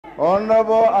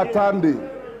Honorable Atandi.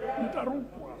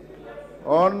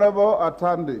 Honorable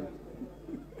Atandi.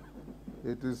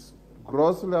 It is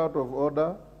grossly out of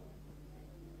order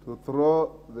to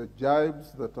throw the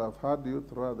jibes that I've had you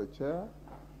throw at the chair,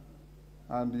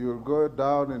 and you'll go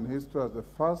down in history as the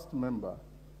first member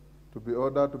to be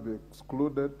ordered to be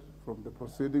excluded from the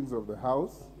proceedings of the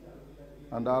House,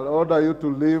 and I'll order you to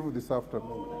leave this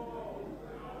afternoon.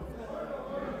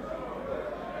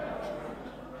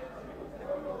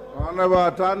 Honorable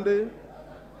Atandi,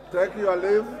 take your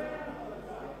leave.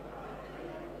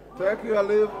 Take your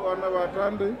leave, Honorable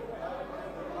Atandi.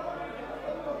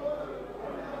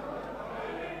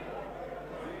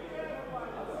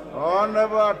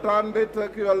 Honorable Atandi,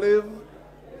 take your leave.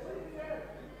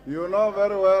 You know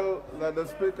very well that the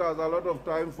Speaker has a lot of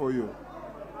time for you.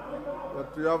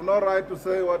 But you have no right to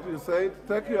say what you said.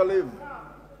 Take your leave.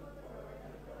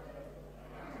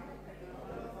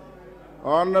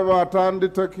 Honorable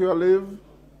Atandi, take your leave.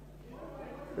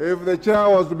 If the chair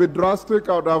was to be drastic,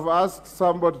 I would have asked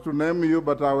somebody to name you,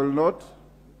 but I will not.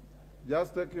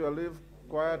 Just take your leave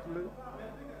quietly.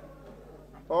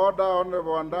 Order,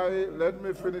 Honorable Wandai. Let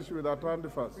me finish with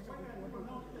Atandi first.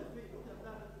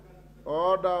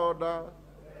 Order, order.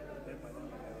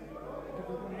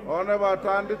 Honorable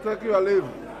Atandi, take your leave.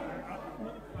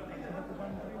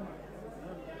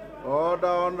 Order,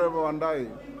 Honorable Wandai.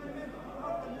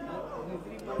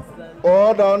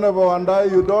 Order, Honorable Wandai.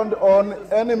 You don't own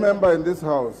any member in this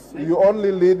House. You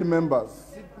only lead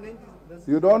members.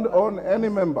 You don't own any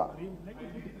member.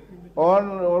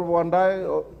 Honorable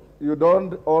Wandai, you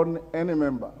don't own any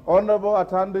member. Honorable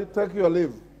Atandi, take your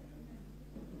leave.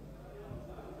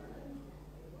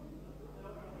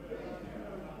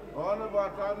 Honorable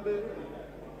Atandi,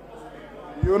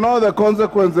 you know the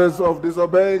consequences of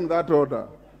disobeying that order.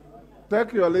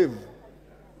 Take your leave.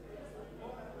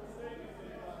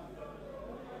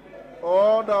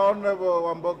 Order, Honorable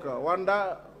Wamboka.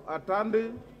 Wanda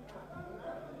Atandi,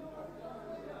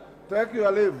 take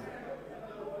your leave.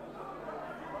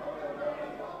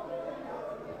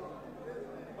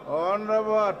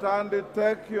 Honorable Atandi,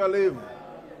 take your leave.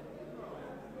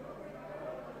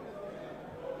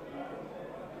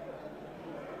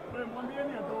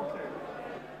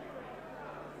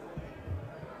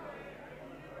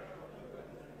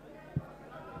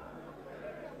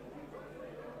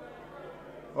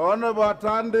 Honorable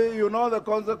Atandi, you know the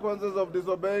consequences of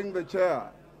disobeying the chair.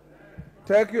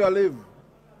 Take your leave.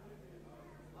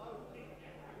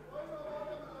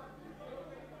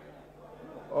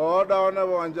 Order,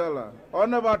 Honorable Angela.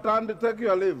 Honorable Atandi, take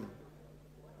your leave.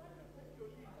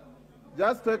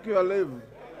 Just take your leave.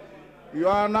 You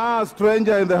are now a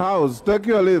stranger in the House. Take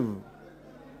your leave.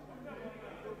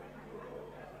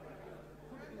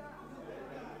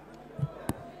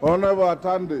 Honorable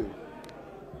Atandi.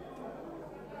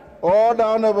 Order,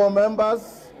 Honorable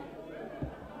members.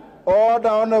 Order,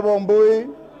 Honorable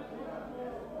Mbui.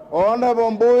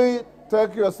 Honorable Mbui,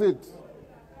 take your seat.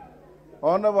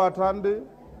 Honorable Atandi,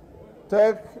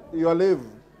 take your leave.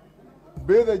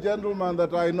 Be the gentleman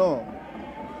that I know.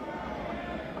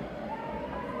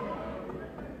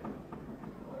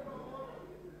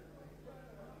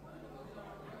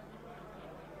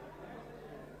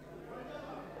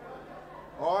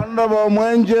 Honorable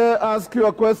Mwenje, ask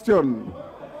your question.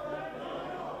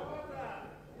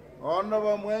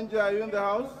 Honorable Mwenje, are you in the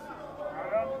House?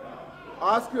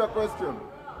 Ask your question.